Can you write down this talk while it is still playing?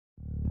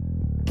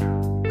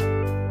able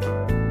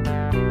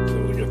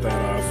to get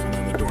that off, and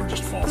then the door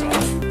just falls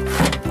off.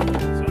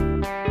 So.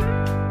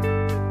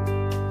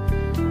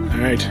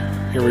 Alright,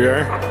 here we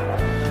are,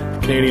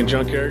 Canadian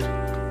junkyard.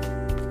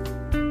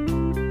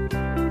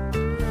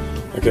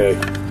 Okay,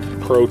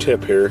 pro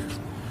tip here.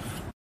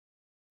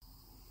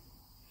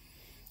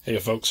 Hey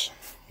folks,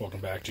 welcome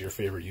back to your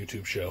favorite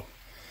YouTube show,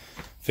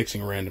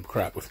 Fixing Random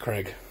Crap with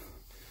Craig.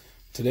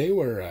 Today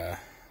we're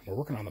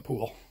working on the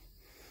pool.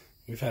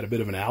 We've had a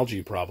bit of an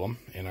algae problem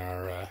in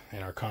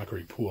our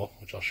concrete pool,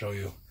 which I'll show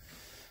you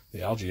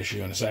the algae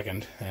issue in a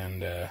second,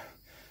 and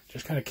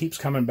just kind of keeps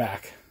coming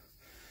back.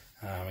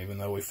 Even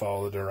though we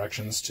follow the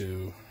directions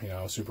to,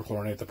 super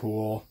chlorinate the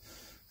pool,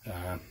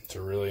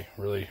 to really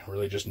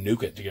just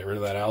nuke it to get rid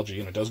of that algae,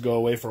 and it does go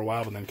away for a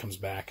while, but then comes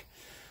back.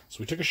 So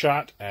we took a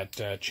shot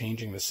at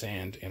changing the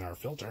sand in our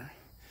filter,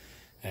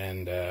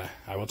 and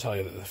I will tell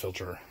you that the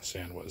filter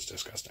sand was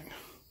disgusting.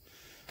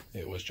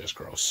 It was just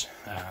gross.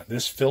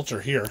 This filter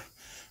here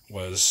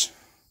was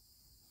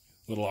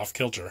a little off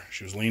kilter.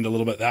 She was leaned a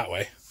little bit that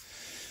way,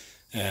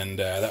 and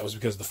that was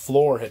because the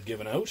floor had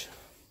given out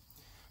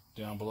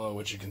down below,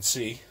 which you can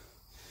see.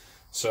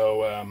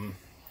 So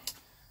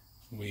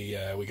we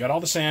got all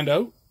the sand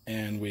out,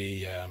 and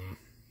we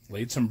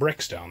laid some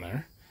bricks down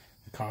there,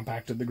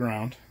 compacted the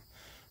ground.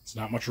 It's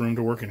not much room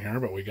to work in here,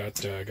 but we got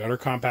her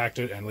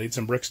compacted and laid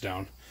some bricks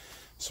down,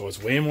 so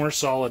it's way more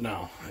solid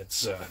now.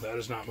 It's that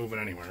is not moving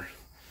anywhere,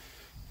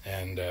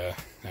 and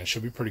it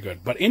should be pretty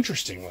good. But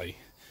interestingly,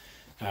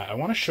 I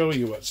want to show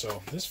you what.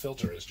 So this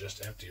filter is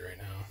just empty right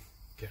now.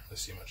 Can't really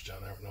see much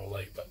down there with no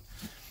light, but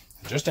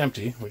just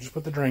empty. We just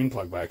put the drain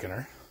plug back in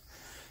her,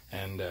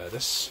 and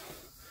this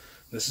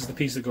is the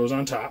piece that goes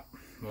on top.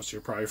 Most of you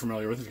are probably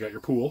familiar with. You've got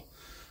your pool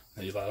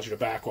that allows you to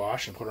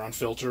backwash and put her on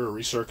filter or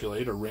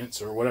recirculate or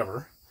rinse or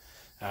whatever.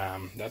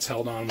 That's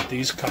held on with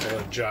these couple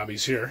of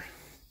jobbies here.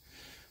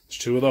 There's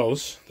two of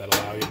those that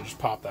allow you to just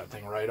pop that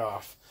thing right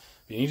off.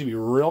 You need to be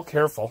real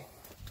careful.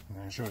 I'm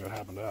going to show you what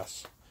happened to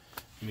us.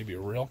 You need to be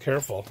real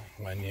careful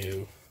when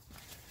you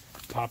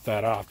pop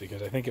that off,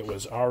 because I think it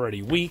was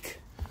already weak.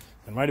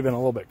 It might have been a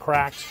little bit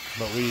cracked,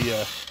 but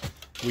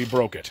we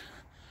broke it.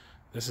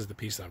 This is the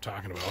piece that I'm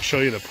talking about. I'll show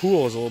you the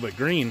pool is a little bit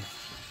green.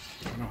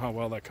 I don't know how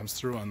well that comes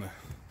through on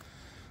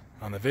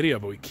the video,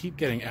 but we keep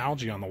getting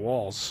algae on the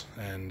walls,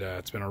 and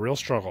it's been a real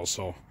struggle.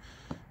 So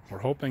we're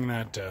hoping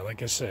that,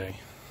 like I say,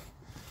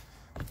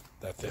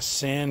 that this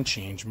sand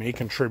change may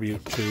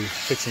contribute to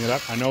fixing it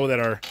up. I know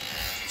that our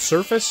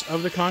surface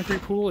of the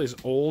concrete pool is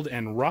old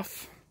and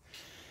rough,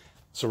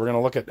 so we're going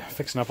to look at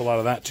fixing up a lot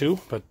of that too,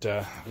 but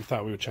we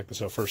thought we would check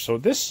this out first. So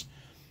this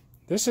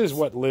is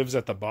what lives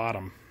at the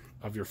bottom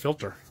of your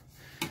filter,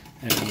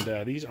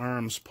 and these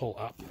arms pull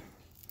up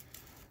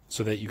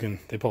so that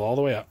they pull all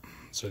the way up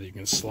so that you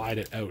can slide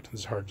it out.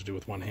 This is hard to do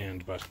with one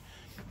hand, but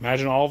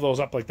imagine all of those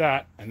up like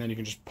that, and then you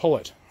can just pull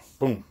it,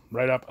 boom,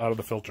 right up out of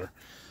the filter.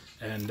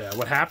 And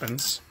what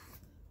happens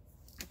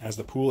as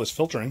the pool is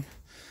filtering,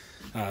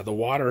 the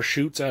water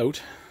shoots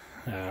out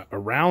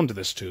around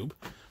this tube,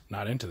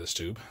 not into this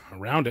tube,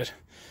 around it,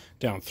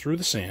 down through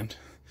the sand,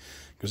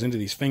 goes into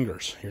these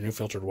fingers, your new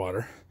filtered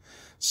water,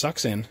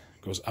 sucks in,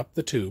 goes up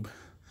the tube,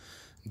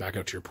 back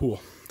out to your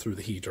pool through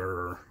the heater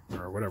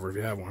or whatever if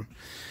you have one.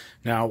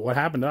 Now, what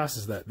happened to us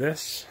is that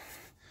this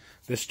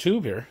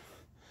tube here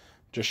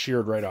just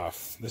sheared right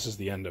off. This is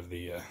the end of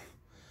the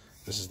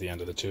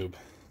tube.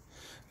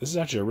 This is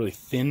actually a really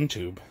thin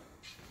tube.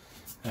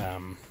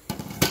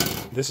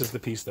 This is the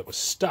piece that was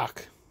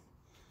stuck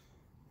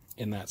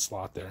in that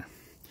slot there,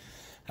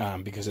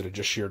 because it had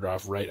just sheared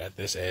off right at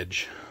this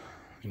edge.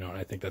 And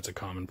I think that's a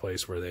common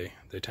place where they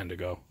tend to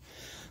go.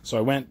 So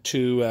I went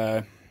to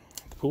the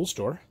pool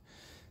store,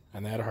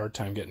 and they had a hard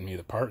time getting me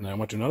the part. And then I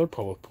went to another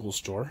pool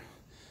store,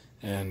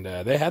 and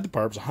they had the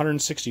part. It was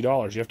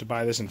 $160. You have to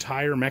buy this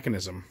entire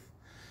mechanism.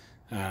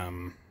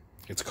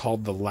 It's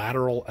called the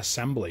Lateral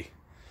assembly,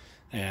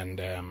 and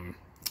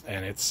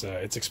it's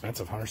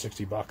expensive,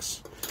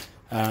 $160.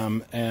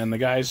 And the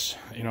guys,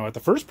 at the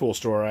first pool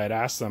store, I had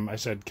asked them. I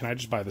said, "Can I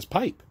just buy this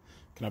pipe?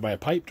 Can I buy a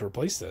pipe to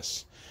replace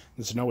this?"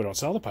 They said, "No, we don't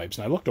sell the pipes."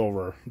 And I looked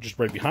over just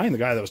right behind the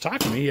guy that was talking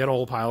to me. He had a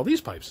whole pile of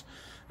these pipes.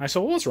 I said,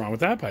 "Well, what's wrong with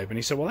that pipe?" And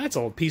he said, "Well, that's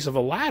a piece of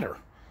a ladder.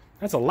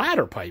 That's a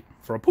ladder pipe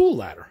for a pool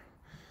ladder."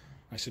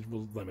 I said,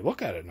 "Well, let me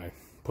look at it." And I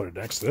put it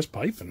next to this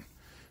pipe, and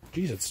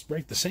geez, it's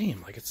right the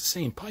same. Like, it's the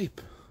same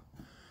pipe.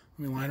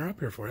 Let me line her up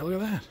here for you.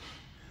 Look at that.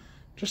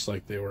 Just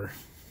like they're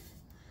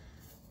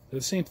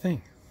the same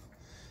thing.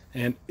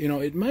 And,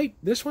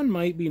 this one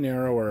might be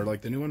narrower,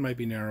 like the new one might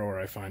be narrower,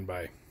 I find,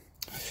 by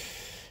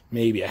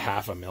maybe a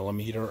 ½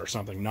 millimeter or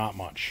something, not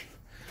much.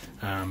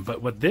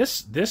 But what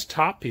this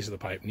top piece of the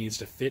pipe needs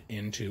to fit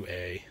into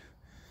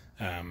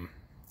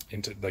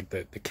into like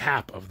the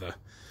cap of the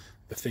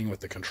thing with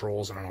the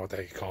controls. I don't know what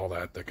they call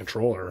that. The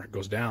controller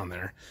goes down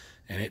there,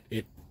 and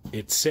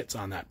it sits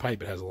on that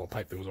pipe. It has a little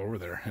pipe that goes over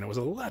there, and it was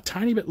a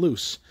tiny bit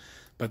loose.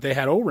 But they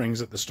had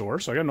O-rings at the store,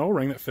 so I got an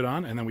O-ring that fit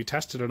on, and then we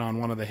tested it on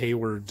one of the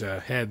Hayward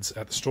heads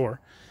at the store,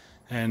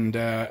 and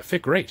it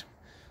fit great.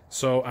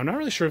 So I'm not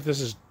really sure if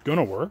this is going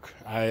to work.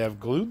 I have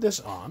glued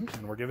this on,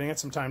 and we're giving it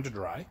some time to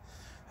dry.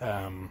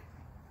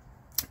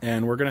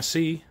 And we're going to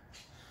see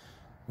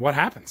what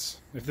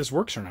happens, if this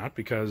works or not,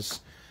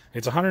 because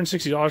it's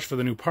 $160 for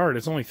the new part.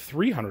 It's only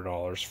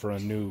 $300 for a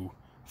new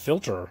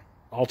filter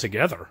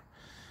altogether.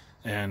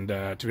 And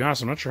to be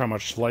honest, I'm not sure how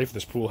much life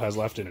this pool has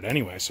left in it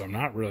anyway, so I'm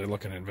not really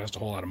looking to invest a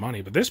whole lot of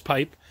money. But this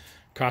pipe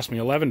cost me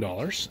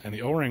 $11, and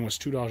the O-ring was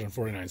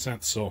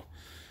 $2.49. So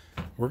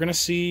we're going to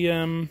see...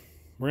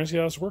 we're going to see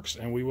how this works,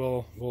 and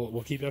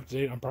we'll keep you up to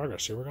date on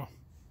progress. Here we go.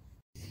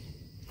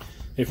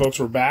 Hey folks,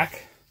 we're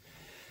back.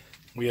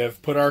 We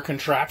have put our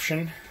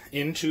contraption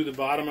into the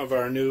bottom of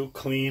our new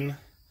clean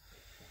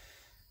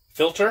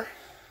filter,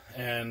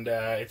 and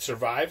it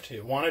survived.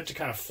 It wanted to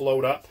kind of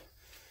float up.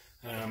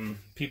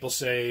 People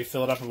say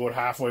fill it up about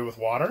halfway with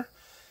water,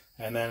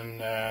 and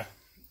then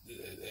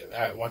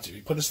once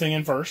you put this thing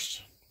in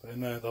first, put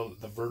in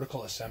the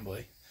vertical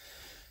assembly,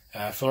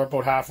 fill her up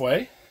about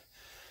halfway.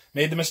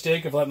 Made the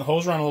mistake of letting the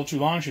hose run a little too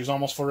long. She was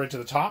almost full right to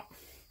the top.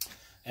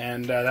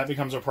 And that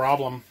becomes a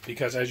problem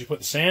because as you put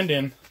the sand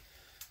in,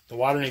 the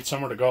water needs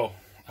somewhere to go.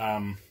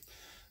 And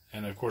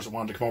of course it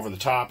wanted to come over the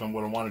top and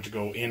would have wanted to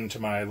go into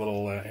my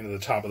little, into the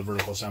top of the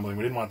vertical assembly.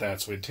 We didn't want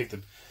that, so we'd take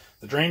the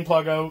drain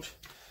plug out,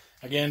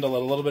 again, to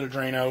let a little bit of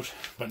drain out.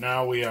 But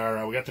now we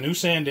got the new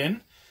sand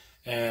in,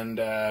 and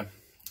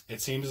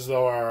it seems as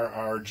though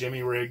our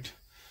Jimmy rigged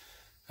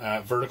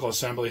vertical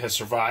assembly has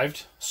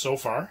survived so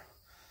far.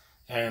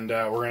 And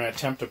we're going to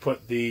attempt to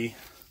put the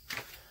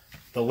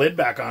lid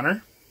back on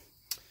her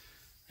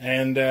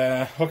and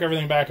hook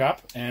everything back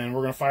up, and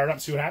we're going to fire it up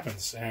and see what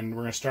happens. And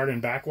we're going to start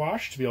in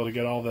backwash to be able to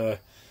get all the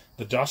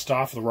dust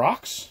off the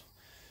rocks,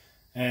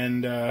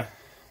 and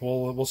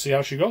we'll see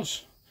how she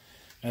goes.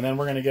 And then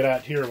we're going to get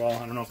at here. Well,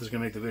 I don't know if this is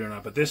going to make the video or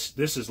not, but this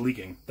is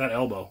leaking. That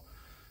elbow,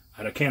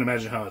 I can't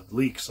imagine how it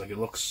leaks. Like, it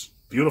looks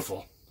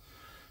beautiful,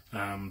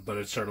 but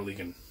it started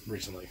leaking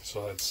recently,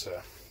 so that's.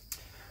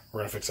 We're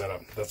gonna fix that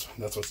up. That's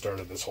what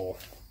started this whole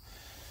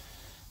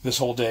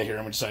day here,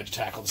 and we decided to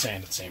tackle the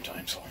sand at the same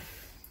time. So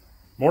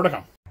more to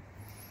come.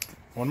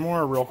 One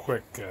more real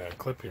quick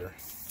clip here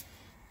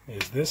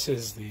this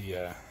is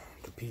the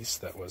piece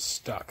that was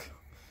stuck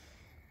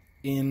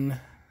in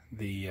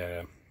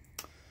the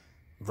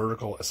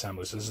vertical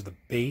assembly. So this is the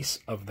base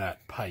of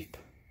that pipe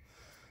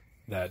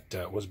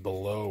that was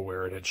below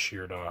where it had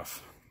sheared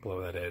off,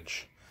 below that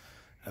edge.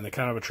 And the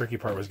kind of a tricky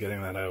part was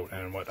getting that out,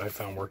 and what I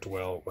found worked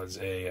well was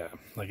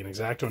like an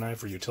X-Acto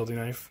knife or utility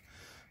knife.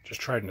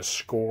 Just trying to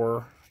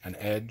score an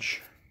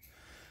edge,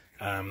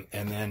 and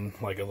then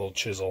like a little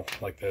chisel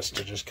like this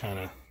to just kind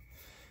of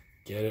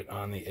get it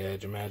on the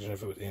edge. Imagine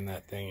if it was in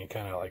that thing and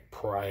kind of like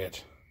pry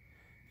it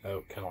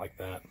out, kind of like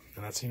that.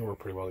 And that seemed to work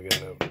pretty well to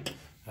get it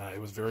out.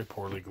 It was very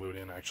poorly glued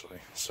in, actually.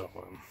 So,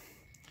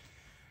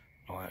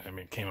 well, I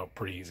mean, it came out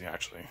pretty easy,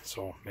 actually.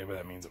 So maybe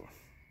that means it.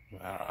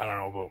 I don't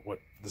know about what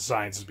the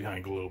science is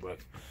behind glue, but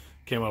it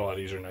came out a lot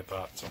easier than I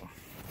thought. So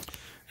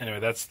anyway,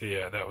 that's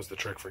that was the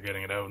trick for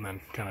getting it out, and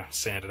then kind of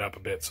sand it up a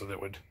bit so that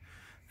it would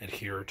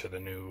adhere to the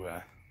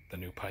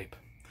new pipe.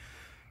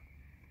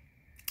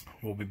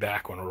 We'll be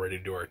back when we're ready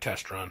to do our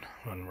test run,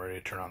 when we're ready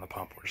to turn on the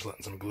pump. We're just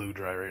letting some glue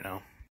dry right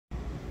now.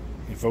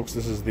 Hey folks,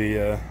 this is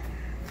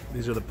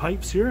these are the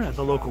pipes here at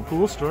the local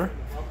pool store,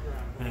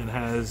 and it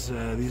has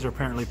these are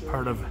apparently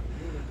part of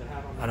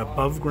an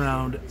above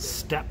ground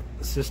step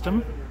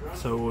system.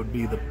 So it would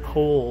be the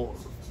pole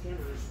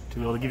to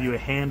be able to give you a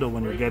handle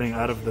when you're getting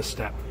out of the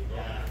step.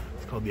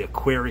 It's called the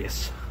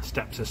Aquarius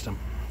step system.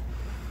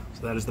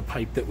 So that is the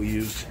pipe that we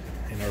used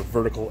in our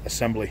vertical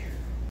assembly.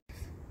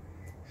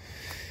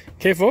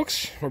 Okay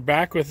folks, we're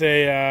back with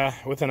an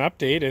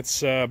update.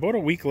 It's about a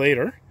week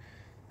later,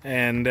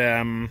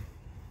 and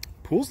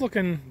pool's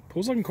looking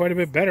quite a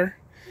bit better.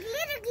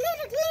 Glitter,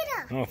 glitter,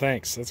 glitter. Oh,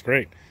 thanks. That's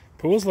great.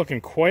 Pool's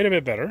looking quite a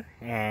bit better.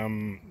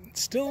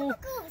 Still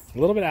a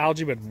little bit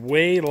algae, but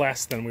way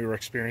less than we were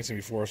experiencing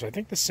before. So I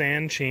think the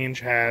sand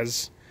change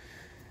has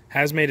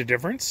made a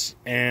difference,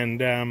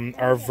 and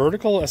our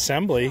vertical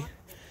assembly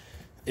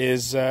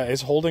is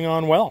holding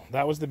on well.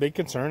 That was the big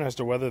concern as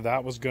to whether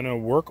that was going to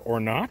work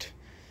or not.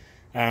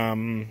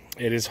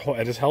 It is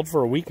held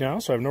for a week now,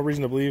 so I have no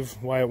reason to believe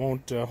why it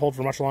won't hold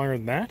for much longer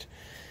than that.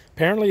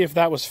 Apparently, if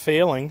that was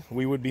failing,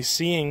 we would be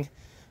seeing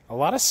a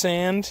lot of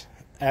sand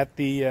at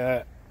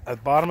the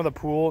bottom of the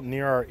pool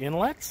near our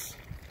inlets,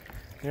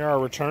 near our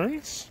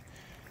returns.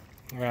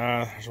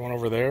 There's one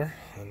over there,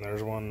 and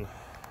there's one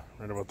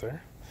right about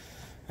there.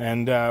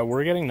 And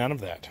we're getting none of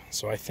that.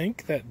 So I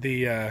think that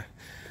the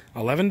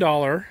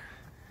 $11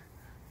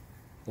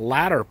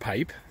 ladder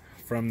pipe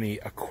from the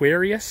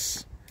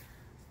Aquarius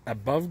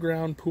above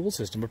ground pool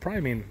system, but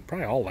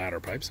probably all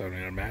ladder pipes, I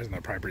mean, I imagine they're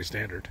probably pretty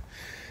standard,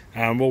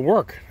 will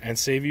work and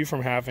save you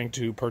from having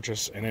to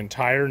purchase an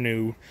entire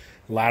new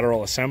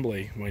lateral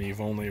assembly when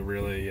you've only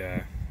really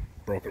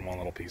broken one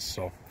little piece.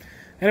 So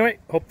anyway,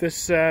 hope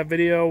this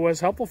video was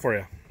helpful for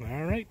you.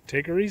 All right,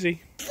 take her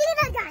easy.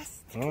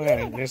 All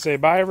right, I'm gonna say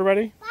bye,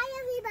 everybody. Bye,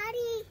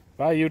 everybody.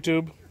 Bye,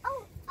 YouTube.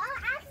 Oh,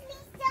 actually,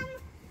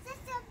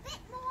 just a bit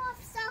more of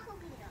circle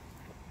glitter.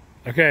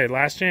 Okay,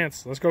 last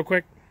chance. Let's go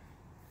quick.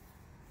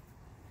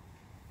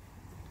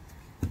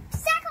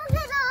 Second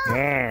glitter.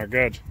 Ah,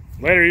 good.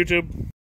 Later, YouTube.